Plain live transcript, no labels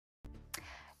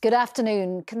Good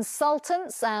afternoon.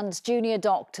 Consultants and junior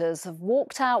doctors have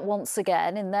walked out once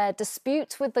again in their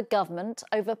dispute with the government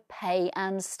over pay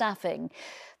and staffing.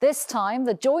 This time,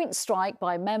 the joint strike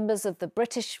by members of the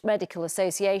British Medical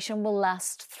Association will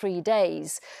last 3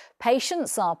 days.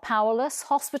 Patients are powerless,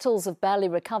 hospitals have barely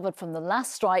recovered from the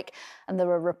last strike, and there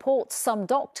are reports some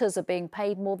doctors are being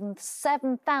paid more than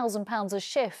 £7,000 a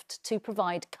shift to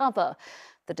provide cover.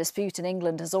 The dispute in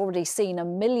England has already seen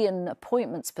 1 million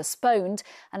appointments postponed,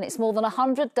 and it's more than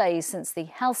 100 days since the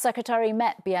Health Secretary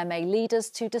met BMA leaders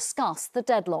to discuss the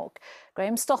deadlock.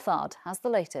 Graham Stothard has the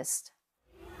latest.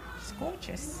 It's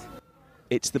gorgeous.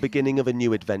 It's the beginning of a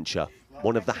new adventure,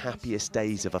 one of the happiest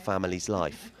days of a family's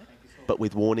life. But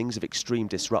with warnings of extreme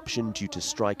disruption due to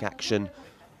strike action,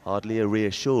 hardly a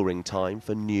reassuring time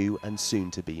for new and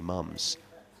soon-to-be mums.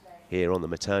 Here on the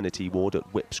maternity ward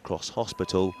at Whipps Cross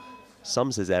Hospital,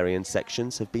 some caesarean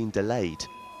sections have been delayed.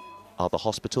 Other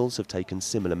hospitals have taken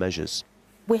similar measures.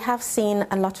 We have seen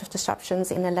a lot of disruptions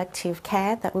in elective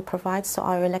care that we provide, so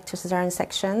our elective caesarean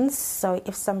sections. So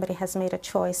if somebody has made a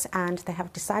choice and they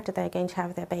have decided they're going to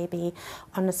have their baby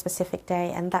on a specific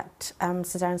day and that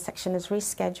caesarean section is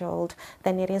rescheduled,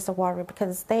 then it is a worry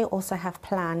because they also have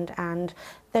planned and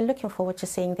they're looking forward to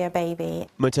seeing their baby.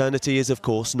 Maternity is, of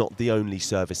course, not the only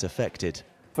service affected.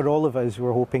 For all of us,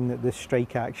 we're hoping that this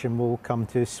strike action will come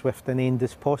to as swift an end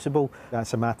as possible.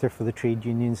 That's a matter for the trade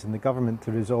unions and the government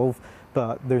to resolve,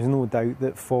 but there's no doubt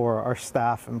that for our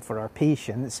staff and for our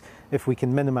patients, if we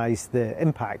can minimise the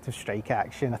impact of strike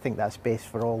action, I think that's best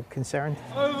for all concerned.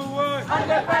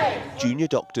 Junior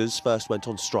doctors first went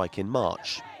on strike in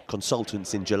March,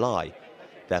 consultants in July.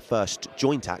 Their first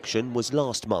joint action was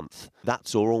last month. That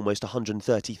saw almost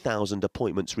 130,000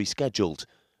 appointments rescheduled,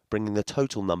 bringing the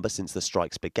total number since the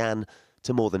strikes began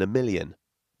to more than 1 million,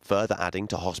 further adding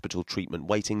to hospital treatment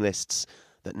waiting lists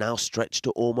that now stretch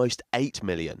to almost 8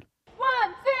 million. 1,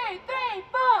 2, 3,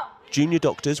 4. Junior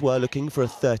doctors were looking for a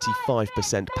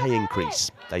 35% pay increase.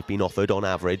 They've been offered, on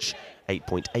average,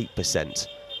 8.8%.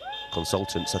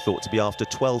 Consultants are thought to be after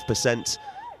 12%.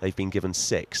 They've been given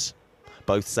 6%.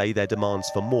 Both say their demands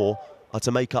for more are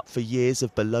to make up for years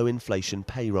of below-inflation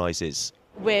pay rises.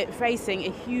 We're facing a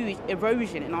huge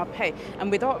erosion in our pay, and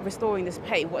without restoring this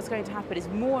pay, what's going to happen is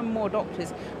more and more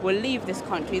doctors will leave this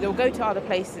country. They'll go to other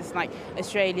places like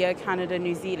Australia, Canada,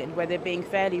 New Zealand, where they're being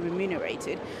fairly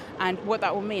remunerated, and what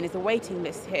that will mean is the waiting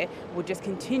list here will just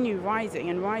continue rising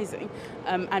and rising,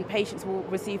 and patients will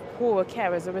receive poorer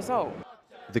care as a result.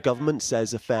 The government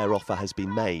says a fair offer has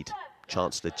been made.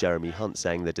 Chancellor Jeremy Hunt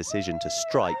saying the decision to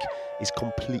strike is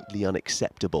completely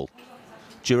unacceptable.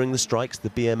 During the strikes, the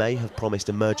BMA have promised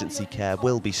emergency care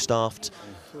will be staffed,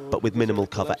 but with minimal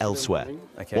cover elsewhere,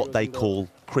 what they call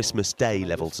Christmas Day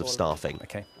levels of staffing.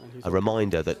 A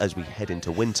reminder that as we head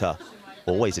into winter,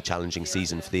 always a challenging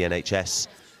season for the NHS,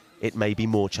 it may be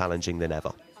more challenging than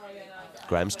ever.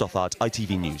 Graham Stothard,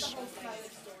 ITV News.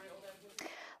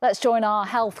 Let's join our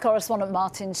health correspondent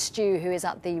Martin Stew, who is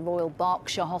at the Royal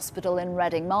Berkshire Hospital in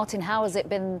Reading. Martin, how has it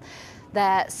been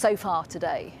there so far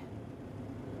today?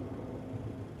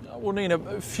 Well,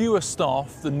 Nina, fewer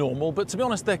staff than normal, but to be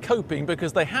honest, they're coping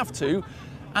because they have to,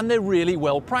 and they're really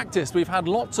well practiced. We've had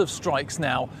lots of strikes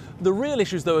now. The real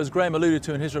issues, though, as Graham alluded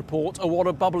to in his report, are what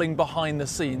are bubbling behind the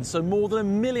scenes. So more than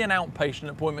 1 million outpatient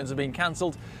appointments have been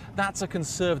cancelled. That's a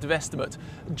conservative estimate.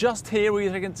 Just here, we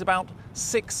think it's about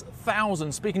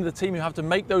 6,000. Speaking to the team who have to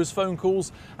make those phone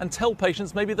calls and tell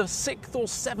patients maybe the 6th or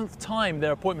 7th time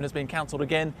their appointment has been cancelled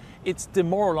again, it's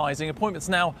demoralising. Appointments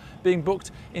now being booked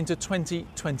into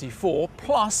 2024.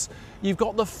 Plus, you've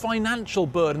got the financial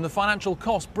burden, the financial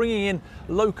cost. Bringing in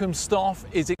locum staff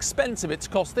is expensive. It's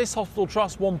cost this hospital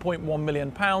trust £1.1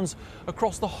 million.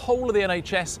 Across the whole of the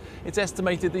NHS, it's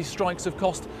estimated these strikes have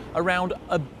cost around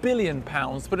 £1 billion.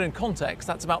 But in context,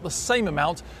 that's about the same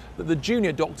amount that the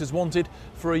junior doctors wanted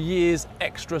for a year's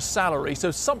extra salary. So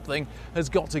something has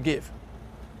got to give.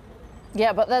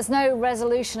 Yeah, but there's no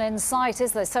resolution in sight,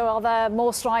 is there? So are there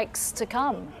more strikes to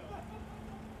come?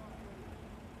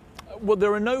 Well,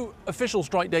 there are no official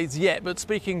strike dates yet, but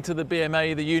speaking to the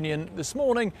BMA, the union, this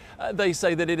morning, they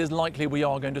say that it is likely we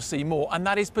are going to see more. And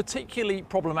that is particularly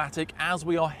problematic as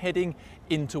we are heading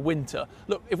into winter.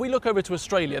 Look, if we look over to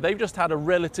Australia, they've just had a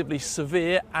relatively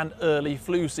severe and early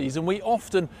flu season. We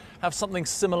often have something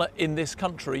similar in this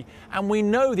country, and we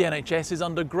know the NHS is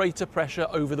under greater pressure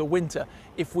over the winter.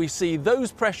 If we see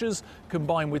those pressures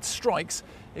combined with strikes,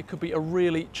 it could be a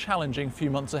really challenging few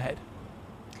months ahead.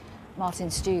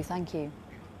 Martin Stew, thank you.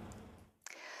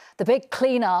 The big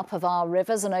clean-up of our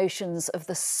rivers and oceans of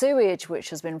the sewage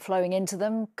which has been flowing into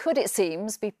them could, it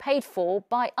seems, be paid for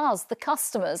by us, the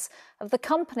customers of the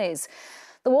companies.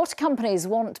 The water companies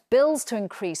want bills to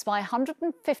increase by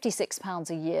 £156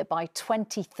 a year by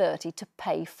 2030 to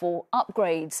pay for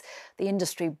upgrades. The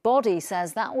industry body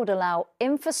says that would allow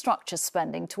infrastructure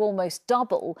spending to almost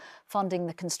double, funding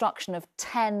the construction of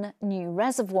 10 new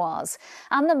reservoirs.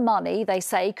 And the money, they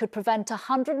say, could prevent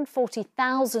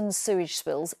 140,000 sewage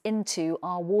spills into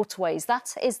our waterways.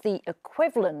 That is the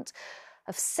equivalent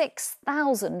of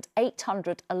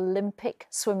 6,800 Olympic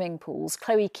swimming pools.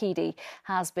 Chloe Keedy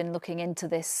has been looking into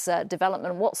this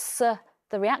development. What's the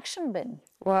reaction been?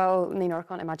 Well, Nina, I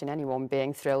can't imagine anyone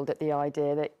being thrilled at the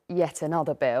idea that yet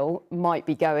another bill might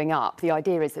be going up. The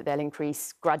idea is that they'll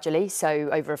increase gradually, so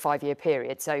over a 5-year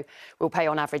period. So we'll pay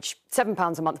on average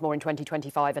 £7 a month more in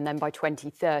 2025, and then by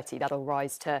 2030 that'll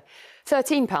rise to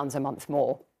 £13 a month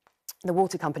more. The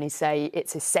water companies say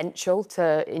it's essential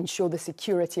to ensure the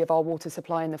security of our water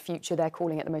supply in the future. They're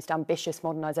calling it the most ambitious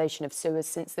modernisation of sewers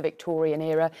since the Victorian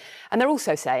era. And they're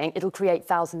also saying it'll create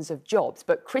thousands of jobs.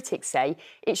 But critics say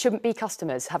it shouldn't be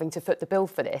customers having to foot the bill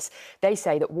for this. They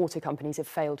say that water companies have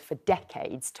failed for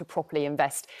decades to properly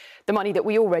invest the money that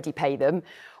we already pay them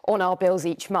on our bills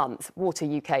each month. Water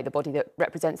UK, the body that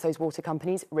represents those water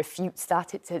companies, refutes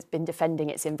that. It has been defending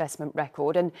its investment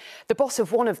record. And the boss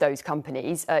of one of those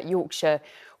companies, Yorkshire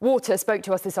Water, spoke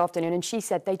to us this afternoon, and she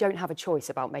said they don't have a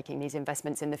choice about making these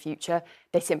investments in the future.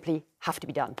 They simply have to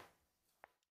be done.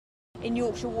 In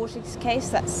Yorkshire Water's case,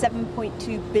 that's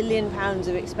 £7.2 billion of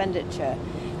expenditure.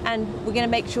 And we're going to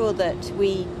make sure that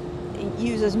we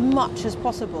use as much as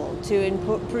possible to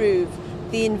improve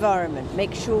the environment,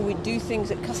 make sure we do things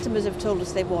that customers have told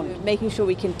us they want, making sure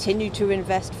we continue to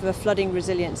invest for flooding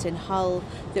resilience in Hull,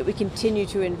 that we continue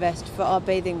to invest for our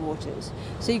bathing waters.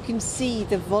 So you can see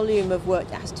the volume of work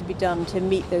that has to be done to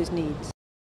meet those needs.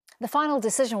 The final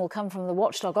decision will come from the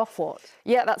watchdog Ofwat.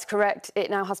 Yeah, that's correct.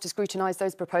 It now has to scrutinise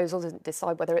those proposals and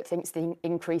decide whether it thinks the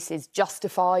increase is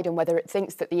justified and whether it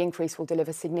thinks that the increase will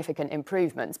deliver significant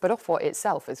improvements. But Ofwat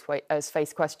itself has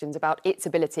faced questions about its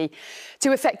ability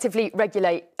to effectively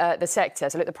regulate the sector.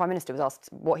 So look, the Prime Minister was asked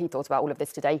what he thought about all of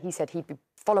this today. He said he'd be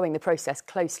following the process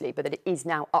closely, but that it is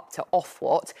now up to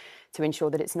Ofwat to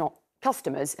ensure that it's not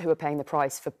customers who are paying the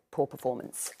price for poor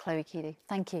performance. Chloe Keedy,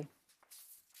 thank you.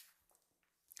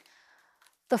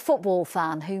 The football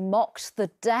fan who mocked the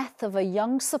death of a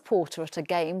young supporter at a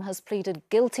game has pleaded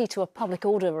guilty to a public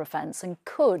order offence and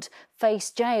could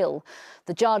face jail.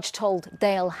 The judge told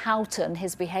Dale Houghton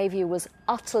his behaviour was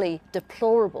utterly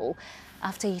deplorable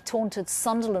after he taunted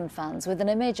Sunderland fans with an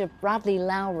image of Bradley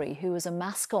Lowry, who was a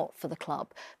mascot for the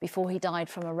club before he died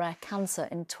from a rare cancer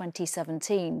in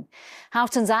 2017.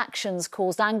 Houghton's actions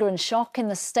caused anger and shock in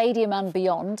the stadium and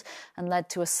beyond and led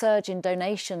to a surge in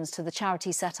donations to the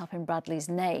charity set up in Bradley's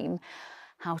name.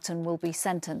 Houghton will be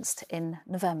sentenced in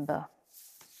November.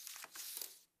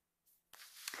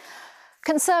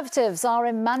 Conservatives are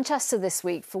in Manchester this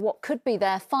week for what could be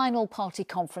their final party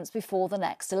conference before the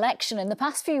next election. In the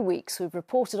past few weeks, we've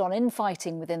reported on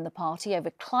infighting within the party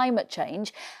over climate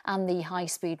change and the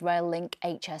high-speed rail link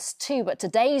HS2. But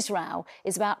today's row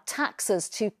is about taxes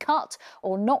to cut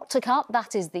or not to cut.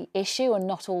 That is the issue, and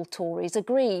not all Tories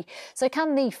agree. So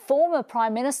can the former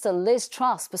Prime Minister Liz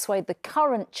Truss persuade the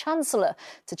current Chancellor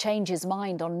to change his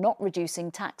mind on not reducing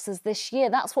taxes this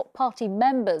year? That's what party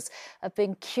members have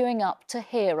been queuing up to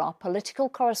hear. Our political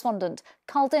correspondent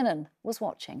Carl Dinnan was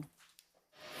watching.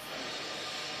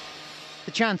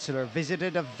 The Chancellor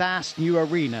visited a vast new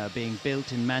arena being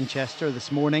built in Manchester this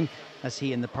morning. As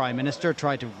he and the Prime Minister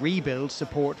tried to rebuild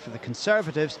support for the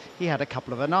Conservatives, he had a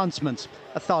couple of announcements: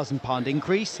 a £1,000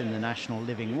 increase in the national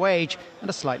living wage and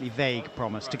a slightly vague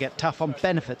promise to get tough on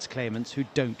benefits claimants who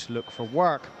don't look for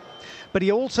work. But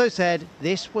he also said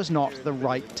this was not the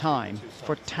right time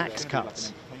for tax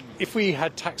cuts. If we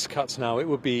had tax cuts now, it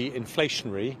would be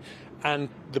inflationary, and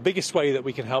the biggest way that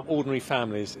we can help ordinary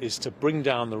families is to bring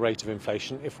down the rate of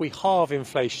inflation. If we halve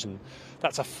inflation,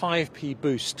 that's a 5p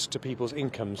boost to people's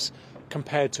incomes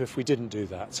compared to if we didn't do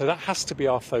that. So that has to be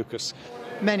our focus.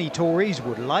 Many Tories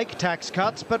would like tax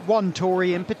cuts, but one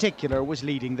Tory in particular was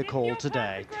leading the call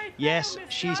today. Yes,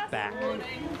 she's back.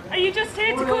 Are you just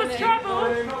here to cause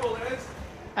trouble?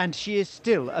 And she is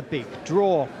still a big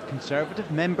draw.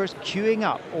 Conservative members queuing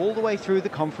up all the way through the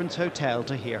conference hotel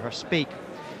to hear her speak.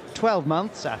 12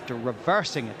 months after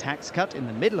reversing a tax cut in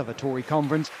the middle of a Tory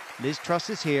conference, Liz Truss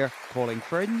is here calling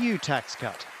for a new tax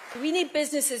cut. We need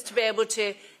businesses to be able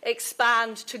to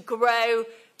expand, to grow,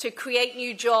 to create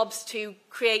new jobs, to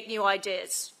create new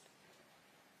ideas.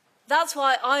 That's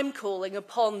why I'm calling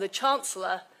upon the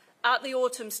Chancellor at the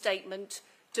autumn statement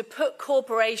to put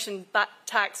corporation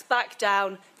tax back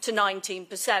down to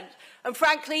 19%. And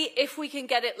frankly, if we can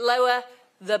get it lower,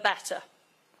 the better.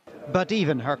 But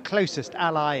even her closest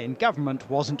ally in government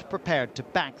wasn't prepared to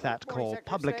back that call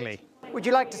publicly. Would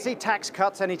you like to see tax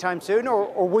cuts anytime soon,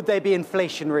 or would they be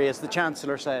inflationary, as the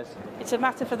Chancellor says? It's a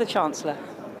matter for the Chancellor.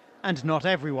 And not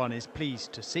everyone is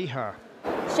pleased to see her.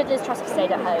 Should Liz Truss have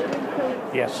stayed at home?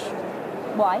 Yes.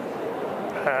 Why?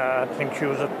 I think she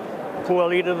was a poor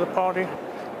leader of the party.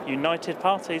 United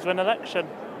parties win election.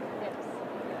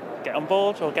 Get on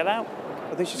board or get out.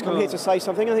 I think she's come here to say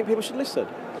something. I think people should listen.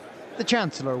 The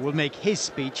Chancellor will make his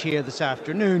speech here this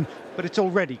afternoon, but it's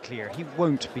already clear he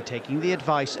won't be taking the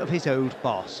advice of his old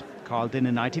boss. Carl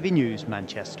Dinnan, ITV News,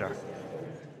 Manchester.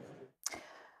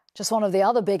 Just one of the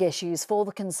other big issues for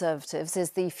the Conservatives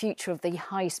is the future of the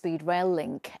high-speed rail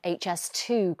link,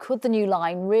 HS2. Could the new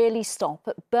line really stop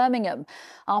at Birmingham?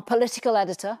 Our political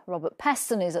editor, Robert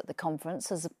Peston, is at the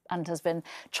conference and has been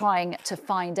trying to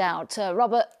find out.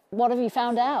 Robert, what have you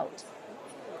found out?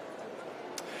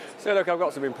 So look, I've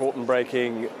got some important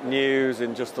breaking news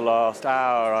in just the last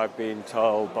hour. I've been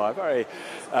told by a very,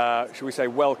 shall we say,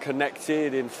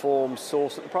 well-connected, informed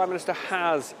source that the Prime Minister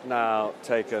has now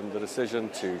taken the decision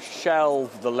to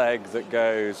shelve the leg that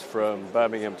goes from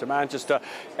Birmingham to Manchester.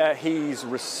 He's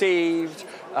received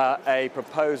a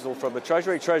proposal from the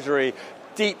Treasury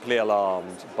deeply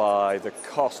alarmed by the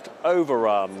cost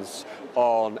overruns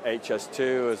on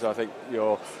HS2, as I think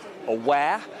you're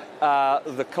aware.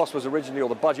 The cost was originally, or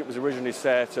the budget was originally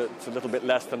set at a little bit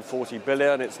less than 40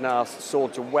 billion. It's now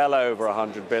soared to well over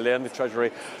 100 billion. The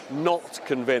Treasury not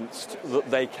convinced that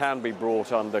they can be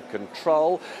brought under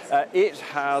control. It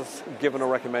has given a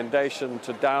recommendation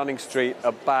to Downing Street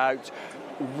about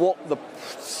what the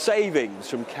savings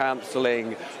from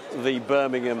cancelling the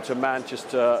Birmingham to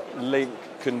Manchester link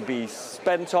can be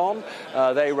spent on.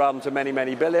 They run to many,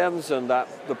 many billions, and that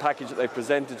the package that they've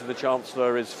presented to the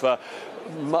Chancellor is for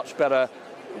much better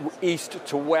east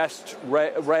to west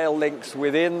rail links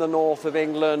within the north of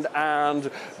England and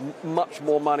much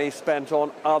more money spent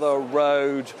on other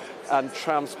road and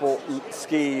transport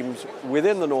schemes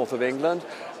within the north of England.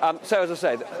 So, as I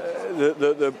said,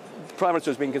 the Prime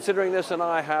Minister has been considering this, and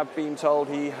I have been told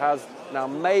he has now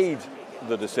made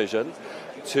the decision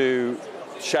to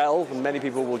shelve, and many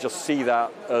people will just see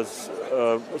that as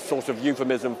a sort of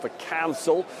euphemism for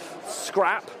cancel,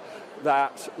 scrap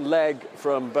that leg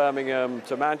from Birmingham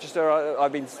to Manchester.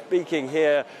 I've been speaking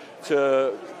here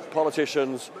to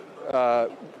politicians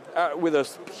with a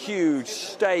huge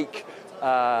stake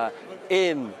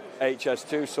in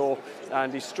HS2. Saw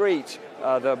Andy Street,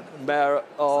 the Mayor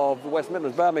of the West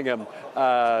Midlands, Birmingham,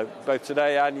 both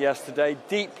today and yesterday,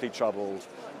 deeply troubled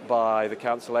by the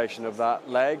cancellation of that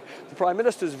leg. The Prime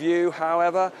Minister's view,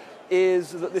 however,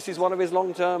 is that this is one of his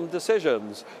long-term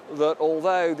decisions, that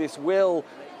although this will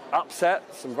upset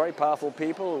some very powerful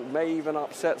people, may even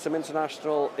upset some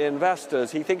international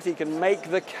investors, he thinks he can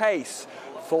make the case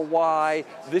for why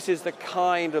this is the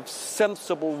kind of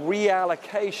sensible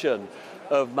reallocation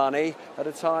of money at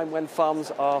a time when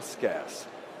funds are scarce.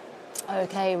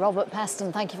 OK, Robert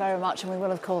Peston, thank you very much. And we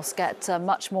will, of course, get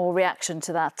much more reaction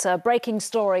to that breaking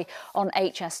story on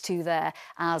HS2 there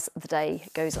as the day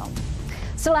goes on.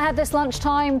 Still ahead this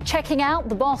lunchtime, checking out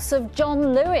the boss of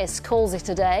John Lewis calls it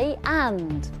a day,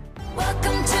 and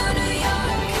welcome to New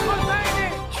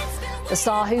York. The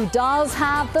star who does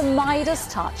have the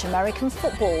Midas touch, American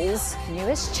football's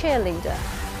newest cheerleader.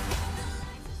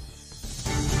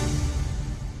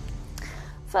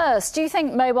 First, do you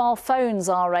think mobile phones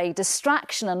are a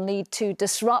distraction and lead to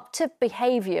disruptive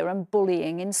behaviour and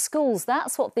bullying in schools?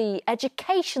 That's what the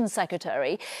Education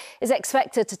Secretary is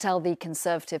expected to tell the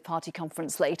Conservative Party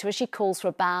conference later as she calls for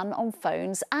a ban on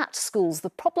phones at schools. The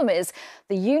problem is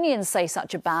the unions say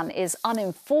such a ban is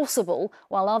unenforceable,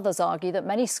 while others argue that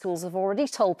many schools have already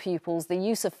told pupils the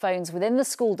use of phones within the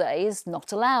school day is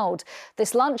not allowed.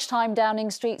 This lunchtime, Downing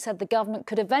Street said the government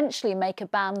could eventually make a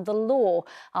ban the law.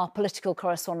 Our political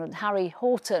correspondent Harry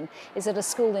Horton is at a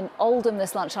school in Oldham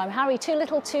this lunchtime. Harry, too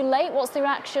little, too late. What's the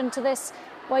reaction to this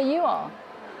where you are?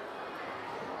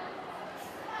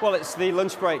 Well, it's the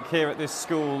lunch break here at this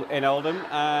school in Oldham,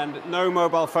 and no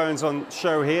mobile phones on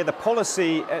show here. The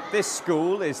policy at this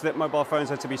school is that mobile phones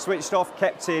are to be switched off,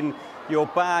 kept in your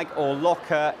bag or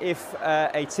locker. If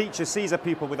a teacher sees a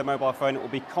pupil with a mobile phone, it will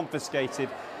be confiscated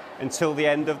until the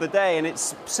end of the day. And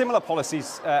it's similar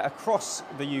policies across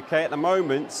the UK at the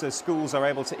moment, so schools are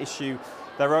able to issue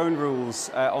their own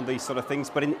rules on these sort of things.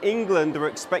 But in England, they're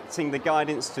expecting the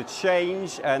guidance to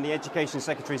change, and the Education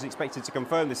Secretary is expected to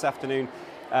confirm this afternoon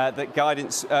that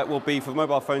guidance will be for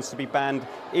mobile phones to be banned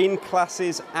in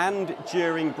classes and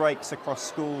during breaks across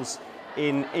schools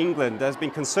in England. There's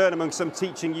been concern among some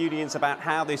teaching unions about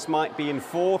how this might be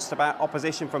enforced, about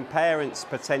opposition from parents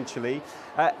potentially.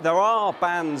 There are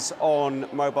bans on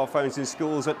mobile phones in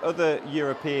schools at other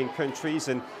European countries,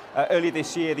 and earlier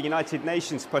this year the United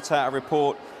Nations put out a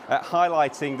report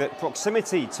highlighting that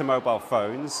proximity to mobile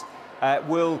phones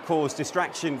will cause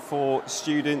distraction for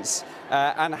students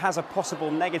and has a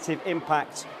possible negative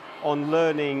impact on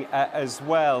learning as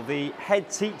well. The head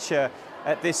teacher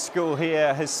at this school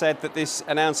here has said that this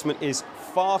announcement is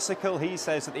farcical. He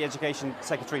says that the Education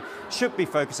Secretary should be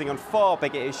focusing on far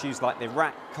bigger issues like the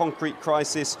Iraq concrete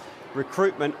crisis,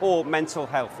 recruitment or mental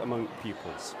health among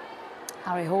pupils.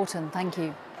 Harry Horton, thank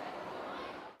you.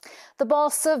 The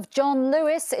boss of John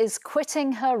Lewis is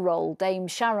quitting her role. Dame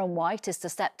Sharon White is to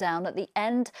step down at the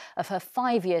end of her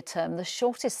 5-year term, the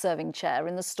shortest-serving chair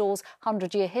in the store's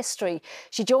 100-year history.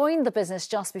 She joined the business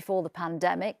just before the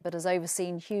pandemic, but has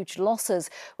overseen huge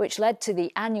losses, which led to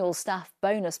the annual staff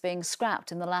bonus being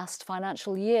scrapped in the last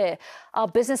financial year. Our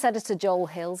business editor, Joel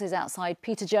Hills, is outside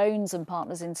Peter Jones and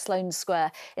Partners in Sloane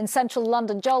Square in central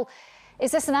London. Joel, is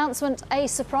this announcement a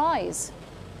surprise?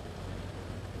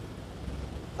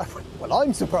 Well,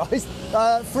 I'm surprised.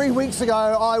 3 weeks ago,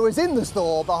 I was in the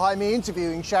store behind me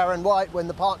interviewing Sharon White when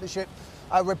the partnership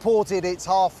reported its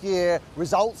half-year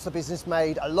results. The business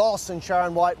made a loss, and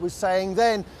Sharon White was saying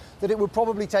then that it would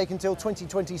probably take until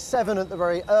 2027 at the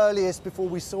very earliest before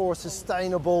we saw a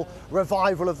sustainable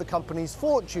revival of the company's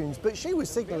fortunes. But she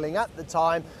was signalling at the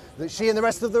time that she and the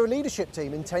rest of the leadership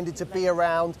team intended to be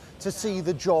around to see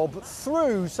the job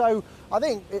through. So I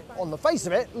think, on the face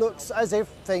of it, looks as if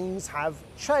things have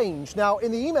changed. Now,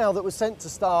 in the email that was sent to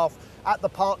staff at the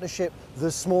partnership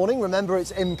this morning, remember it's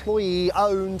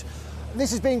employee-owned,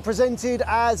 this is being presented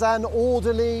as an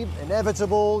orderly,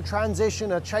 inevitable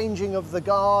transition, a changing of the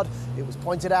guard. It was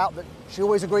pointed out that she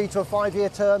always agreed to a 5-year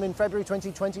term in February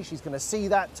 2020. She's going to see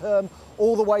that term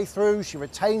all the way through. She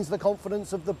retains the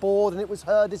confidence of the board, and it was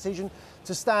her decision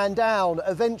to stand down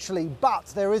eventually. But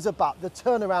there is a but. The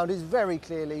turnaround is very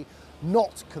clearly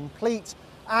not complete.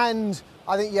 And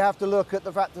I think you have to look at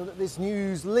the fact that this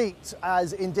news leaked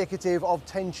as indicative of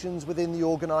tensions within the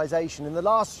organisation. In the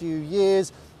last few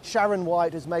years, Sharon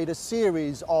White has made a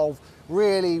series of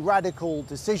really radical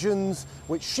decisions,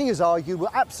 which she has argued were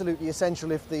absolutely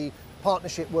essential if the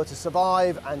partnership were to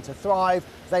survive and to thrive.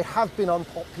 They have been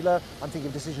unpopular. I'm thinking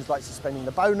of decisions like suspending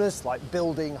the bonus, like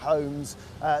building homes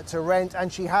to rent,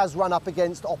 and she has run up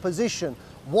against opposition.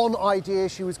 One idea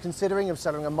she was considering of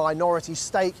selling a minority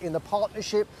stake in the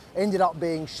partnership ended up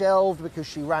being shelved because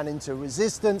she ran into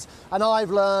resistance. And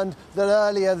I've learned that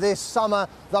earlier this summer,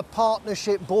 the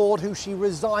partnership board, who she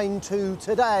resigned to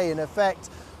today, in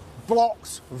effect,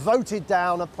 voted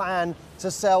down a plan to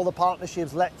sell the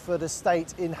partnership's Leckford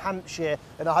estate in Hampshire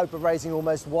in a hope of raising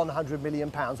almost £100 million.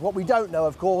 What we don't know,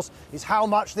 of course, is how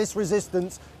much this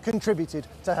resistance contributed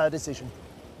to her decision.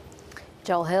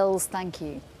 Joel Hills, thank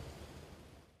you.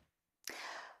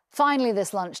 Finally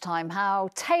this lunchtime, how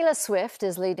Taylor Swift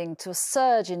is leading to a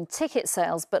surge in ticket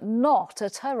sales, but not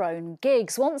at her own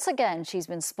gigs. Once again, she's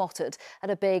been spotted at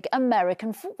a big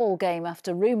American football game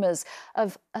after rumours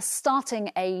of starting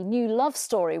a new love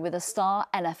story with a star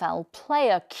NFL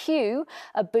player. Cue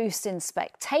a boost in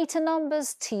spectator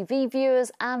numbers, TV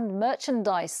viewers and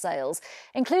merchandise sales,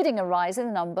 including a rise in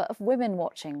the number of women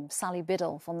watching. Sally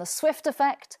Biddulph on the Swift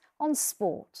effect on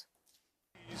sport.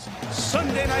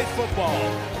 Sunday Night Football.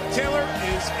 Taylor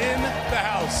is in the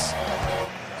house.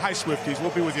 Hi, Swifties.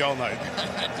 We'll be with you all night.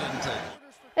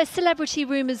 As celebrity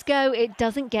rumours go, it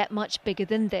doesn't get much bigger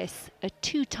than this. A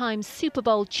 2-time Super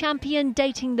Bowl champion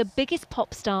dating the biggest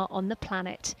pop star on the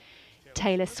planet.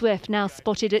 Taylor Swift now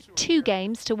spotted at 2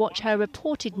 games to watch her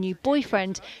reported new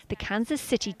boyfriend, the Kansas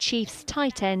City Chiefs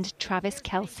tight end Travis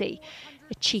Kelce.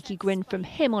 A cheeky grin from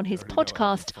him on his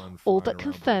podcast, all but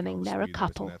confirming they're a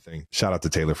couple. Shout out to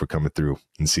Taylor for coming through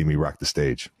and see me rock the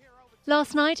stage.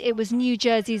 Last night, it was New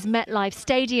Jersey's MetLife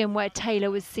Stadium where Taylor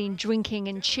was seen drinking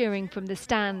and cheering from the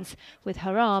stands, with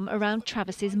her arm around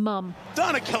Travis's mum.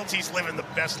 Donna Kelce's living the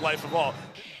best life of all.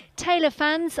 Taylor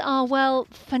fans are, well,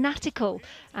 fanatical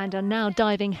and are now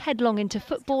diving headlong into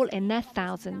football in their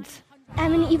thousands.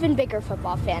 I'm an even bigger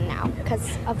football fan now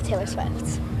because of Taylor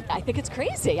Swift. I think it's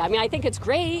crazy. I mean, I think it's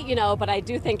great, you know, but I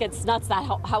do think it's nuts that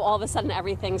how all of a sudden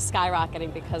everything's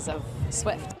skyrocketing because of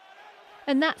Swift.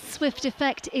 And that Swift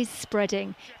effect is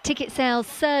spreading. Ticket sales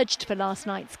surged for last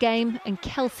night's game, and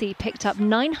Kelce picked up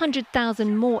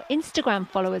 900,000 more Instagram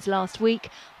followers last week,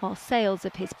 while sales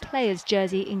of his player's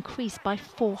jersey increased by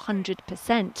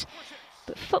 400%.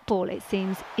 But football, it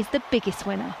seems, is the biggest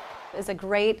winner. It's a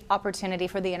great opportunity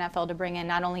for the NFL to bring in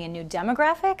not only a new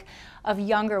demographic of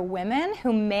younger women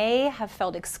who may have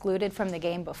felt excluded from the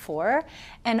game before,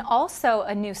 and also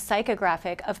a new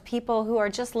psychographic of people who are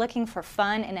just looking for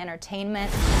fun and entertainment.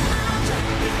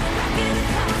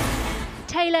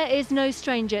 Taylor is no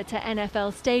stranger to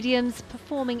NFL stadiums,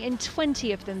 performing in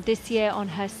 20 of them this year on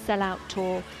her sellout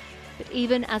tour. But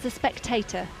even as a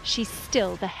spectator, she's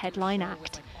still the headline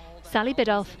act. Sally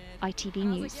Biddulph, ITV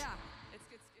News.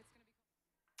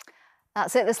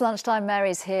 That's it this lunchtime.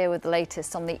 Mary's here with the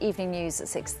latest on the evening news at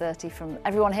 6:30. From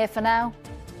everyone here for now,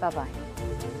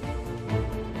 bye-bye.